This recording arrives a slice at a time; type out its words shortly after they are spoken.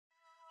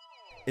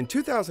In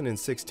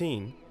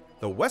 2016,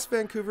 the West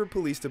Vancouver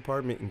Police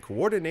Department, in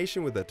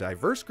coordination with a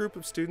diverse group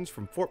of students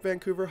from Fort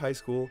Vancouver High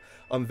School,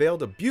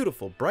 unveiled a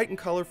beautiful, bright and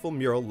colorful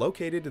mural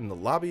located in the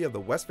lobby of the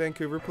West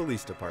Vancouver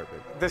Police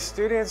Department. The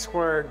students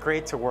were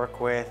great to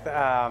work with.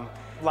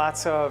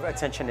 Lots of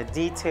attention to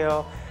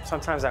detail.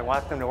 Sometimes I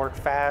want them to work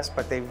fast,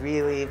 but they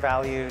really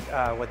valued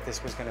what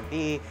this was going to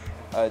be.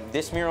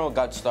 This mural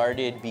got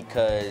started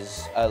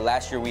because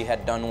last year we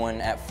had done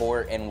one at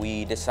Fort, and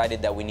we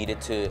decided that we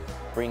needed to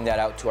bring that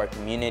out to our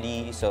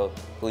community, so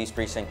Police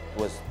Precinct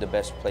was the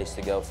best place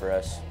to go for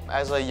us.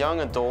 As a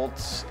young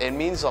adult, it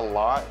means a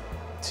lot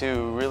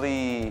to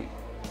really,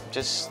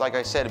 just like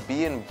I said,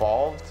 be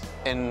involved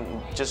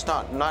in just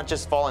not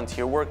just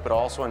volunteer work, but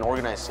also in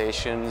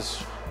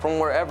organizations from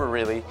wherever,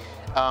 really.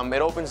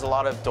 It opens a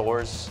lot of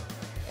doors,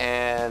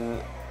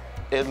 and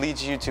it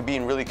leads you to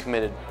being really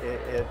committed.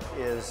 It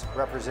is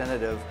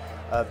representative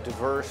of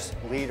diverse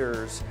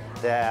leaders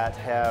that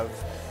have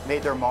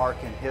made their mark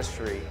in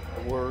history.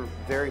 We're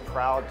very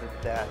proud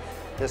that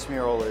this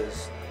mural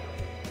is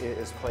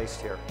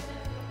placed here.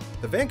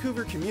 The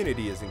Vancouver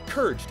community is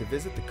encouraged to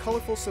visit the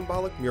colorful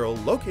symbolic mural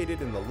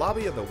located in the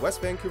lobby of the West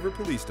Vancouver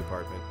Police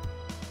Department.